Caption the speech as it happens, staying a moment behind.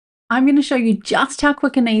I'm going to show you just how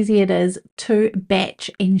quick and easy it is to batch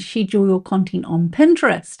and schedule your content on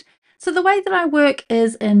Pinterest. So the way that I work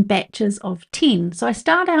is in batches of 10. So I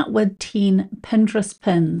start out with 10 Pinterest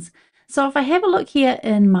pins. So if I have a look here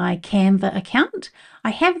in my Canva account, I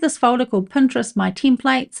have this folder called Pinterest, my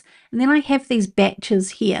templates, and then I have these batches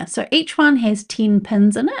here. So each one has 10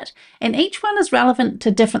 pins in it, and each one is relevant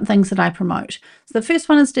to different things that I promote. So the first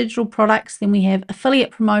one is digital products, then we have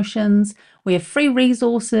affiliate promotions, we have free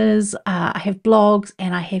resources, I have blogs,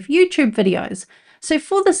 and I have YouTube videos. So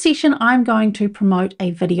for this session, I'm going to promote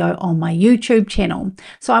a video on my YouTube channel.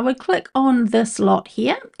 So I would click on this lot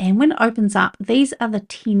here, and when it opens up, these are the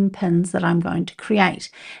 10 pins that I'm going to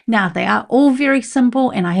create. Now, they are all very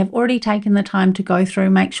simple, and I have already taken the time to go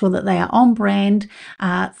through, make sure that they are on brand.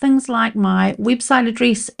 Things like my website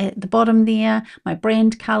address at the bottom there, my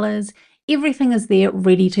brand colors, everything is there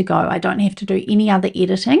ready to go. I don't have to do any other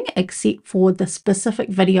editing except for the specific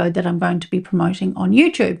video that I'm going to be promoting on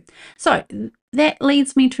YouTube. So that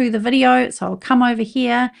leads me to the video. So I'll come over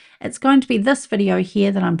here. It's going to be this video here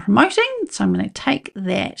that I'm promoting. So I'm going to take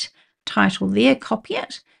that title there, copy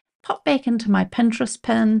it, pop back into my Pinterest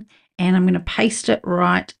pin, and I'm going to paste it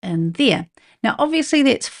right in there. Now, obviously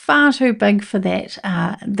that's far too big for that,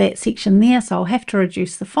 that section there. So I'll have to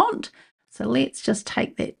reduce the font. So let's just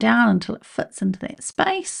take that down until it fits into that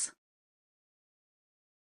space.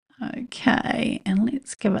 Okay, and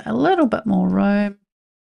let's give it a little bit more room.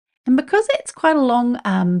 And because it's quite a long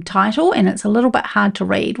title and it's a little bit hard to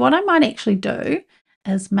read, what I might actually do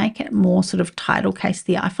is make it more sort of title case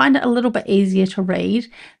there. I find it a little bit easier to read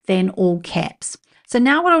than all caps. So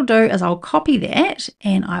now what I'll do is I'll copy that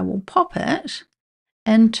and I will pop it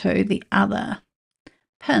into the other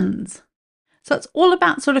pins. So it's all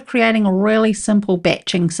about sort of creating a really simple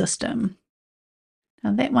batching system.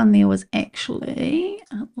 Now that one there was actually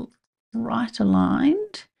right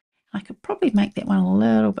aligned. I could probably make that one a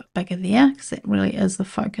little bit bigger there because that really is the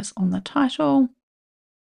focus on the title.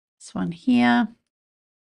 This one here.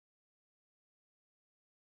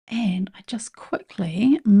 And I just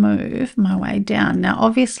quickly move my way down. Now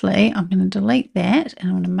obviously I'm going to delete that and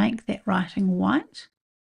I'm going to make that writing white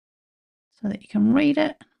so that you can read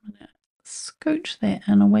it. I'm going to scooch that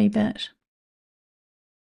in a wee bit.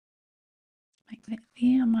 Make that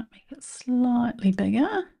there. I might make it slightly bigger.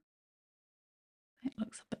 That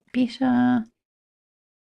looks a bit better.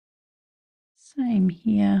 Same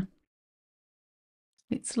here.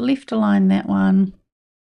 Let's left align that one.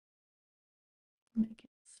 Make it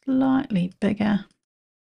slightly bigger.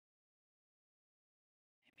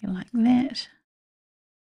 Maybe like that.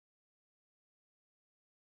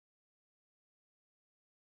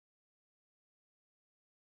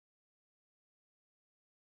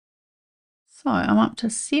 So I'm up to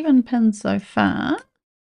 7 pins so far.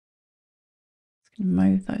 Just going to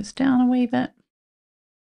move those down a wee bit.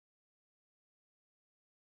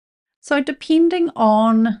 So depending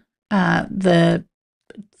on the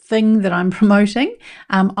thing that I'm promoting,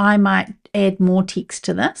 I might add more text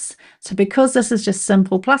to this. So because this is just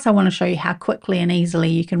simple, plus I want to show you how quickly and easily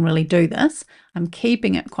you can really do this, I'm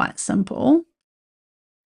keeping it quite simple.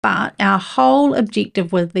 But our whole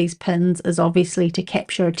objective with these pins is obviously to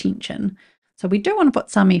capture attention. So we do want to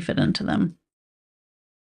put some effort into them.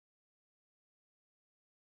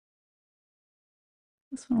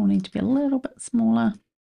 This one will need to be a little bit smaller.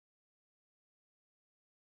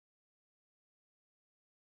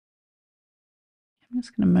 I'm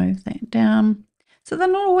just going to move that down. So they're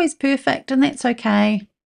not always perfect, and that's okay.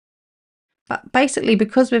 But basically,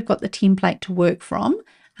 because we've got the template to work from,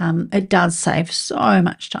 it does save so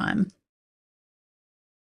much time.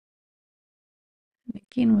 And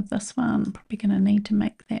again, with this one, I'm probably going to need to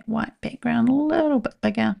make that white background a little bit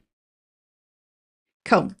bigger.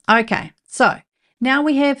 Cool. Okay, so now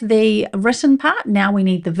we have the written part, now we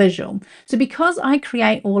need the visual. So because I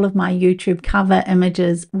create all of my YouTube cover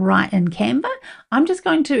images right in Canva, I'm just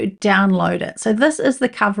going to download it. So this is the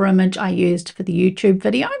cover image I used for the YouTube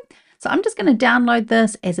video. So I'm just going to download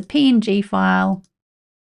this as a PNG file,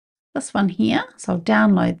 this one here. So I'll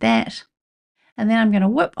download that. And then I'm going to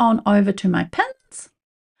whip on over to my pins.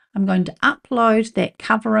 I'm going to upload that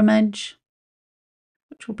cover image,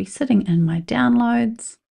 which will be sitting in my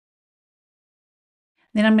downloads.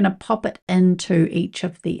 Then I'm going to pop it into each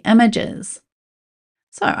of the images.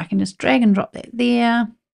 So I can just drag and drop that there,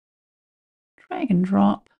 drag and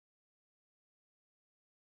drop,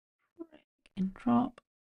 drag and drop.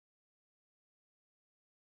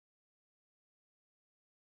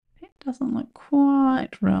 That doesn't look quite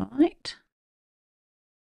right.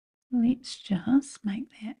 Let's just make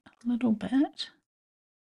that a little bit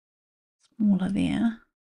smaller there.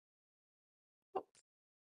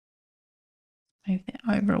 Move that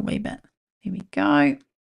over a wee bit. There we go.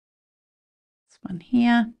 This one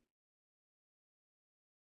here.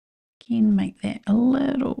 Again, make that a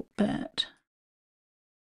little bit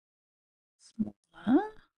smaller.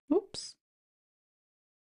 Oops.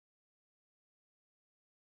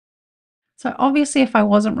 So obviously if I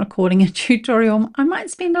wasn't recording a tutorial, I might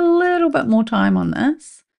spend a little bit more time on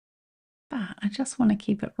this, but I just want to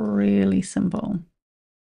keep it really simple.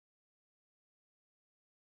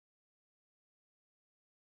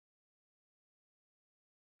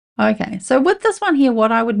 Okay, so with this one here,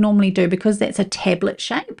 what I would normally do, because that's a tablet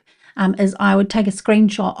shape, is I would take a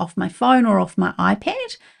screenshot off my phone or off my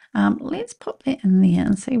iPad. Let's put that in there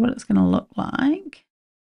and see what it's going to look like.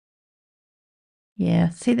 Yeah,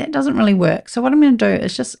 see, that doesn't really work. So what I'm going to do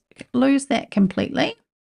is just lose that completely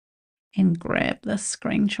and grab this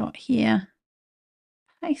screenshot here,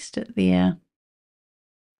 paste it there.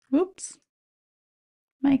 Whoops.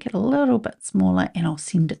 Make it a little bit smaller and I'll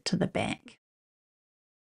send it to the back.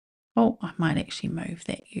 Oh, I might actually move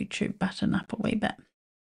that YouTube button up a wee bit.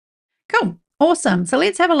 Cool. Awesome. So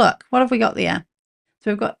let's have a look. What have we got there?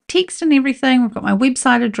 So we've got text and everything. We've got my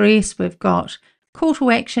website address. We've got call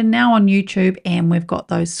to action now on YouTube, and we've got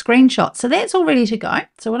those screenshots. So that's all ready to go.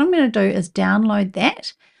 So what I'm going to do is download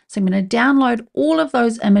that. So I'm going to download all of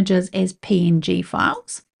those images as PNG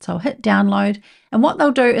files. So I'll hit download, and what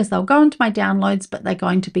they'll do is they'll go into my downloads, but they're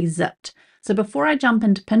going to be zipped. So before I jump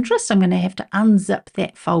into Pinterest, I'm going to have to unzip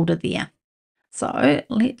that folder there. So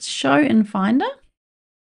let's show in Finder,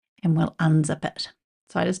 and we'll unzip it.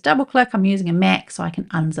 So I just double click. I'm using a Mac, so I can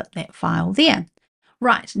unzip that file there.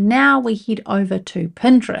 Right, now we head over to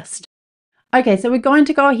Pinterest. Okay, so we're going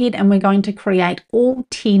to go ahead and we're going to create all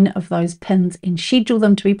 10 of those pins and schedule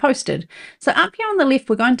them to be posted. So up here on the left,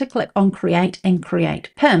 we're going to click on Create and Create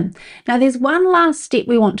Pin. Now there's one last step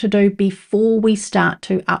we want to do before we start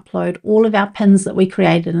to upload all of our pins that we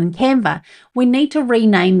created in Canva. We need to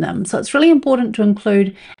rename them. So it's really important to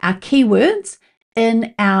include our keywords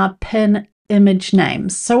in our pin image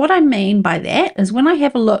names. So what I mean by that is when I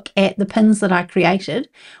have a look at the pins that I created,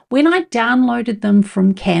 when I downloaded them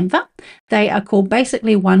from Canva, they are called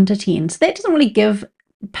basically 1 to 10. So that doesn't really give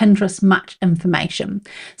Pinterest much information.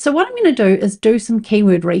 So what I'm going to do is do some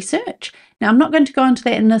keyword research. Now I'm not going to go into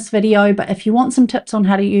that in this video, but if you want some tips on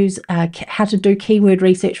how to do keyword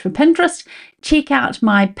research for Pinterest, check out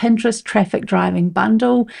my Pinterest traffic driving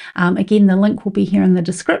bundle. Again, the link will be here in the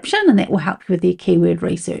description, and that will help you with your keyword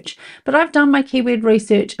research. But I've done my keyword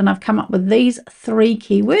research and I've come up with these 3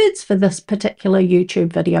 keywords for this particular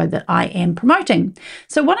YouTube video that I am promoting.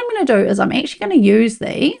 So what I'm going to do is I'm actually going to use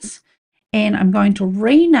these, and I'm going to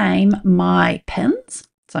rename my pins.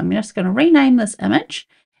 So I'm just going to rename this image,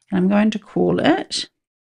 and I'm going to call it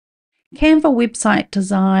Canva Website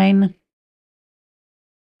Design,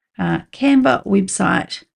 Canva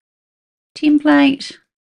Website Template,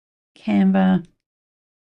 Canva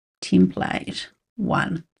Template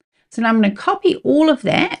 1. So now I'm going to copy all of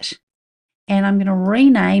that, and I'm going to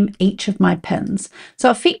rename each of my pins. So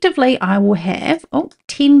effectively I will have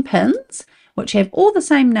 10 pins which have all the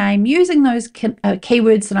same name using those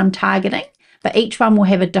keywords that I'm targeting, but each one will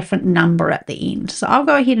have a different number at the end. So I'll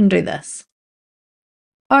go ahead and do this.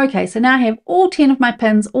 Okay, so now I have all 10 of my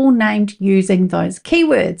pins all named using those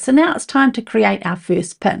keywords. So now it's time to create our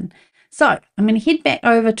first pin. So I'm going to head back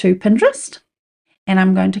over to Pinterest, and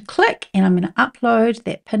I'm going to click and I'm going to upload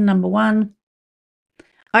that pin number 1.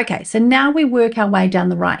 Okay, so now we work our way down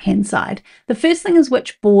the right-hand side. The first thing is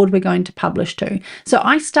which board we're going to publish to. So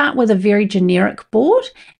I start with a very generic board,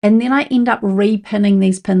 and then I end up repinning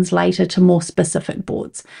these pins later to more specific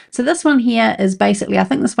boards. So this one here is basically, I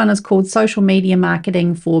think this one is called Social Media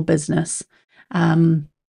Marketing for Business. Something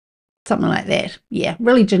like that. Yeah,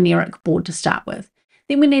 really generic board to start with.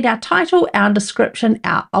 Then we need our title, our description,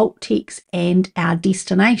 our alt text, and our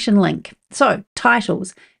destination link. So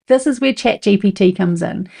titles. This is where ChatGPT comes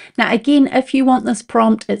in. Now, again, if you want this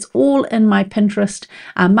prompt, it's all in my Pinterest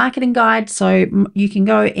marketing guide. So you can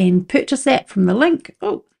go and purchase that from the link.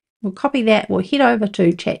 Oh, we'll copy that. We'll head over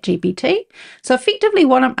to ChatGPT. So effectively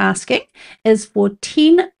what I'm asking is for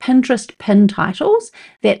 10 Pinterest pin titles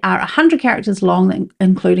that are 100 characters long,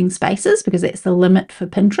 including spaces, because that's the limit for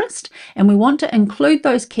Pinterest. And we want to include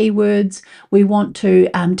those keywords. We want to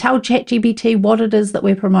tell ChatGPT what it is that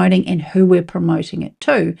we're promoting and who we're promoting it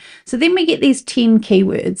to. So then we get these 10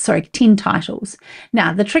 titles.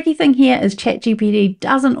 Now, the tricky thing here is ChatGPT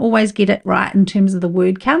doesn't always get it right in terms of the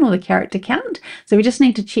word count or the character count. So we just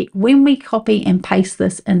need to check when we copy and paste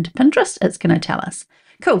this into Pinterest, it's going to tell us.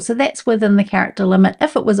 Cool, so that's within the character limit.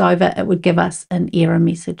 If it was over, it would give us an error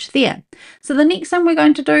message there. So the next thing we're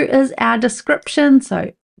going to do is our description.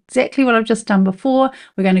 So exactly what I've just done before.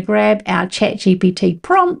 We're going to grab our ChatGPT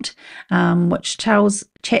prompt, which tells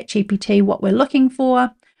ChatGPT what we're looking for.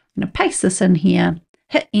 I'm going to paste this in here,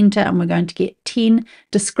 hit enter, and we're going to get 10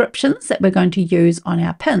 descriptions that we're going to use on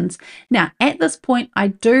our pins. Now, at this point, I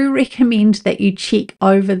do recommend that you check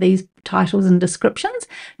over these titles and descriptions.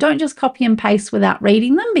 Don't just copy and paste without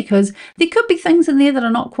reading them, because there could be things in there that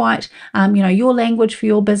are not quite, your language for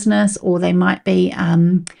your business, or they might be, I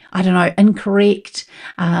don't know, incorrect.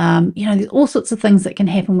 There's all sorts of things that can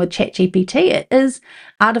happen with ChatGPT. It is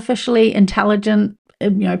artificially intelligent,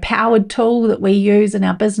 powered tool that we use in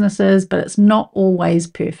our businesses, but it's not always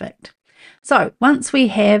perfect. So once we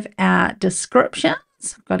have our descriptions,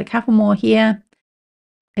 I've got a couple more here.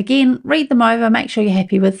 Again, read them over, make sure you're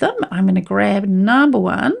happy with them. I'm going to grab number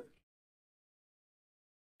 1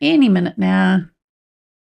 any minute now.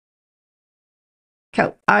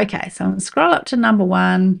 Cool. Okay, so I'm going to scroll up to number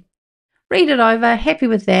 1, read it over, happy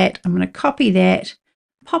with that. I'm going to copy that,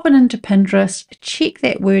 pop it into Pinterest, check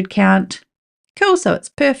that word count. Cool, so it's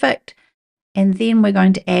perfect. And then we're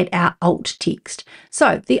going to add our alt text.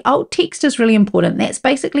 So the alt text is really important. That's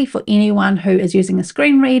basically for anyone who is using a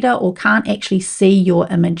screen reader or can't actually see your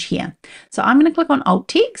image here. So I'm going to click on alt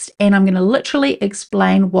text, and I'm going to literally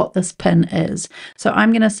explain what this pin is. So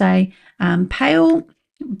I'm going to say pale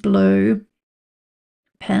blue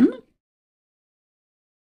pin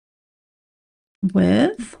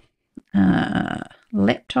with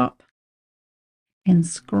laptop and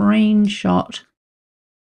screenshot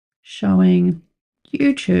showing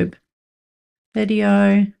YouTube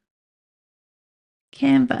video,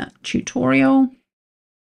 Canva tutorial,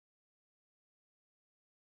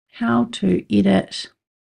 how to edit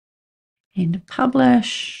and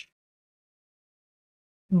publish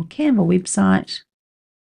your Canva website.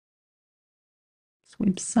 This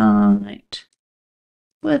website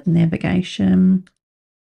with navigation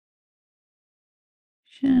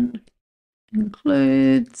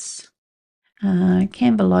includes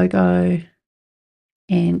Canva logo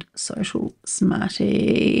and social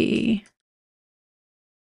smarty.co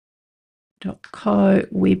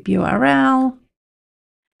web URL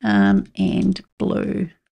and blue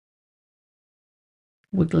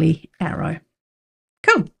wiggly arrow.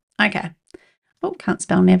 Cool. Okay. Oh, can't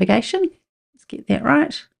spell navigation. Let's get that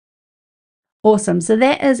right. Awesome. So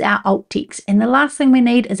that is our alt text. And the last thing we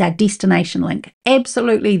need is our destination link.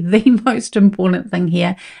 Absolutely the most important thing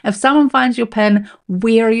here. If someone finds your pin,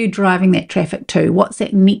 where are you driving that traffic to? What's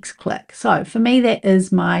that next click? So for me, that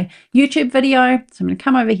is my YouTube video. So I'm going to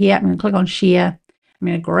come over here. I'm going to click on share. I'm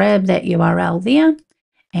going to grab that URL there,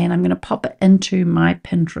 and I'm going to pop it into my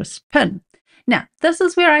Pinterest pin. Now, this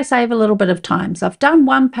is where I save a little bit of time. So I've done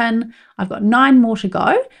 1 pin, I've got 9 more to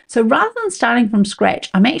go. So rather than starting from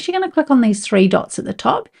scratch, I'm actually going to click on these 3 dots at the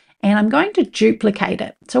top, and I'm going to duplicate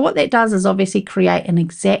it. So what that does is obviously create an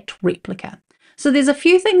exact replica. So there's a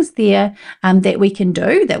few things there that we can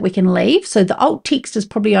do, that we can leave. So the alt text is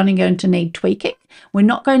probably only going to need tweaking. We're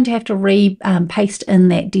not going to have to paste in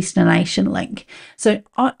that destination link. So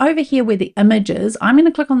over here where the image is, I'm going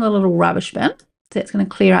to click on the little rubbish bin. So that's going to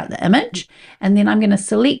clear out the image, and then I'm going to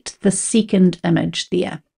select the second image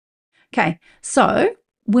there. Okay, so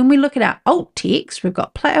when we look at our alt text, we've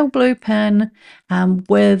got pale blue pin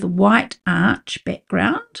with white arch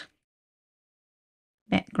background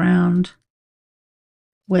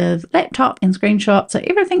with laptop and screenshot. So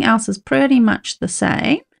everything else is pretty much the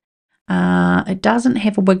same. It doesn't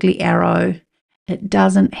have a wiggly arrow. It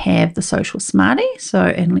doesn't have the social smarty. So,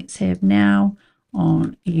 and let's have now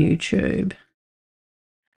on YouTube.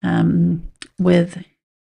 With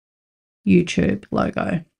YouTube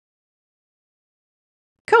logo.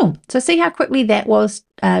 Cool. So see how quickly that was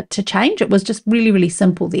to change? It was just really, really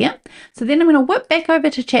simple there. So then I'm going to whip back over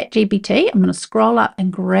to ChatGPT. I'm going to scroll up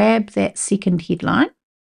and grab that second headline.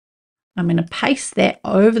 I'm going to paste that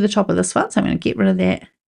over the top of this one. So I'm going to get rid of that,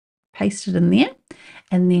 paste it in there.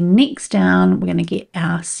 And then next down, we're going to get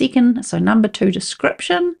our second, so number 2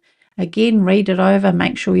 description. Again, read it over,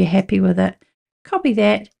 make sure you're happy with it. Copy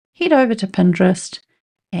that, head over to Pinterest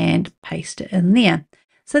and paste it in there.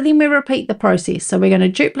 So then we repeat the process. So we're going to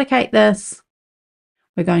duplicate this.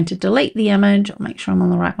 We're going to delete the image. I'll make sure I'm on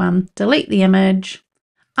the right one. Delete the image,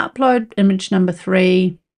 upload image number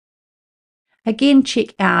 3. Again,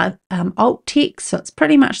 check our alt text. So it's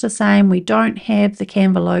pretty much the same. We don't have the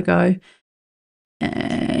Canva logo.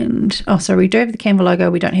 And, oh, sorry, we do have the Canva logo.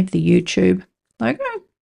 We don't have the YouTube logo.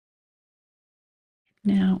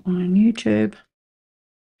 Now on YouTube.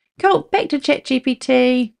 Cool, back to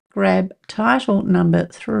ChatGPT, grab title number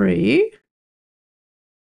 3,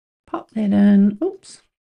 pop that in, oops,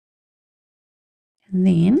 and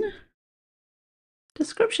then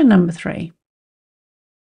description number 3.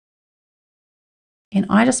 And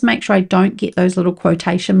I just make sure I don't get those little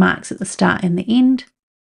quotation marks at the start and the end.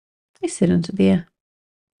 I set into there.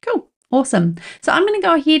 Cool. Awesome. So I'm going to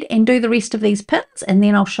go ahead and do the rest of these pins, and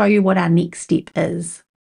then I'll show you what our next step is.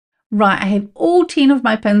 Right, I have all 10 of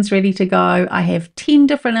my pins ready to go. I have 10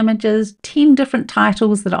 different images, 10 different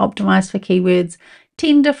titles that are optimized for keywords,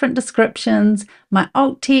 10 different descriptions, my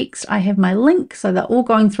alt text, I have my link, so they're all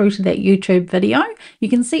going through to that YouTube video. You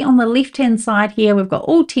can see on the left-hand side here, we've got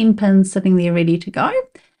all 10 pins sitting there ready to go.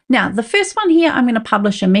 Now, the first one here, I'm going to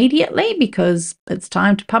publish immediately because it's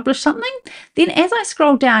time to publish something. Then as I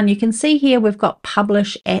scroll down, you can see here we've got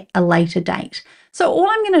publish at a later date. So all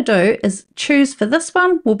I'm going to do is choose for this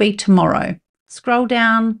one will be tomorrow. Scroll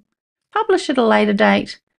down, publish at a later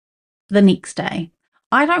date, the next day.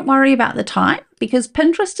 I don't worry about the time because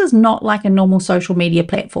Pinterest is not like a normal social media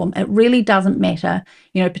platform. It really doesn't matter,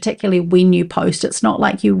 particularly when you post. It's not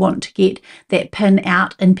like you want to get that pin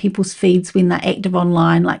out in people's feeds when they're active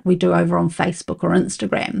online like we do over on Facebook or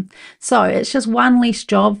Instagram. So it's just one less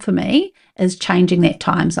job for me is changing that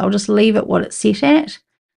time. So I'll just leave it what it's set at.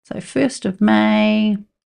 So 1st of May,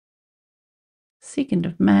 2nd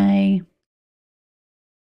of May,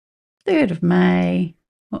 3rd of May,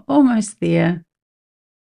 we're almost there.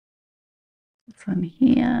 This one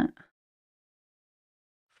here,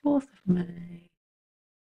 4th of May,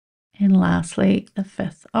 and lastly, the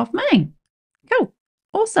 5th of May. Cool,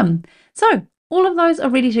 awesome. So all of those are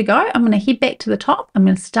ready to go. I'm going to head back to the top. I'm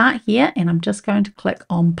going to start here and I'm just going to click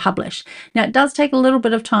on publish. Now it does take a little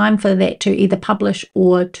bit of time for that to either publish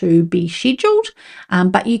or to be scheduled,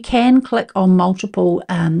 but you can click on multiple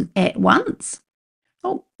at once.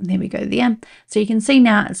 Oh, there we go there. So you can see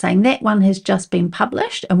now it's saying that one has just been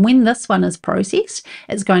published, and when this one is processed,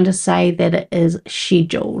 it's going to say that it is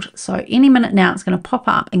scheduled. So any minute now it's going to pop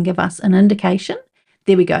up and give us an indication.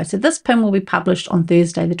 There we go. So this pin will be published on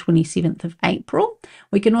Thursday, the 27th of April.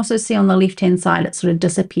 We can also see on the left-hand side, it sort of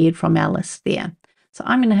disappeared from our list there. So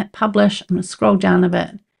I'm going to hit publish. I'm going to scroll down a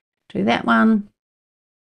bit, do that one,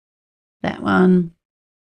 that one,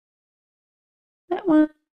 that one,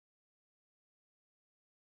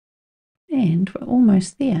 and we're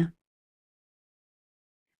almost there.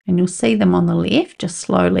 And you'll see them on the left just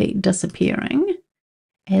slowly disappearing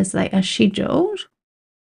as they are scheduled.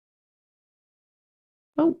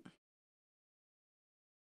 Oh,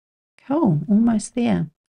 cool, almost there.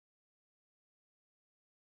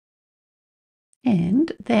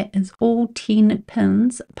 And that is all 10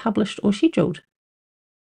 pins published or scheduled.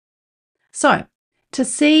 So to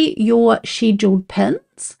see your scheduled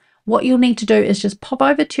pins, what you'll need to do is just pop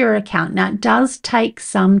over to your account. Now, it does take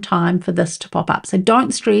some time for this to pop up, so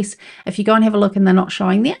don't stress if you go and have a look and they're not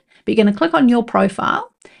showing there, but you're going to click on your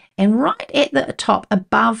profile, and right at the top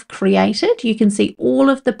above created, you can see all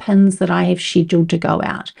of the pins that I have scheduled to go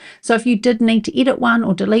out. So if you did need to edit one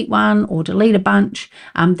or delete a bunch,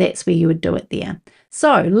 that's where you would do it there.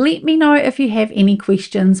 So let me know if you have any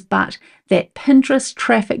questions, but that Pinterest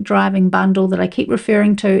traffic driving bundle that I keep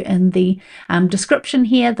referring to in the description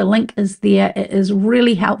here, the link is there. It is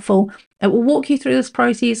really helpful. It will walk you through this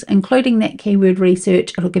process, including that keyword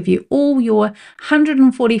research. It'll give you all your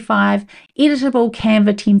 145 editable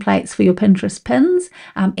Canva templates for your Pinterest pins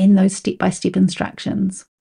and those step-by-step instructions.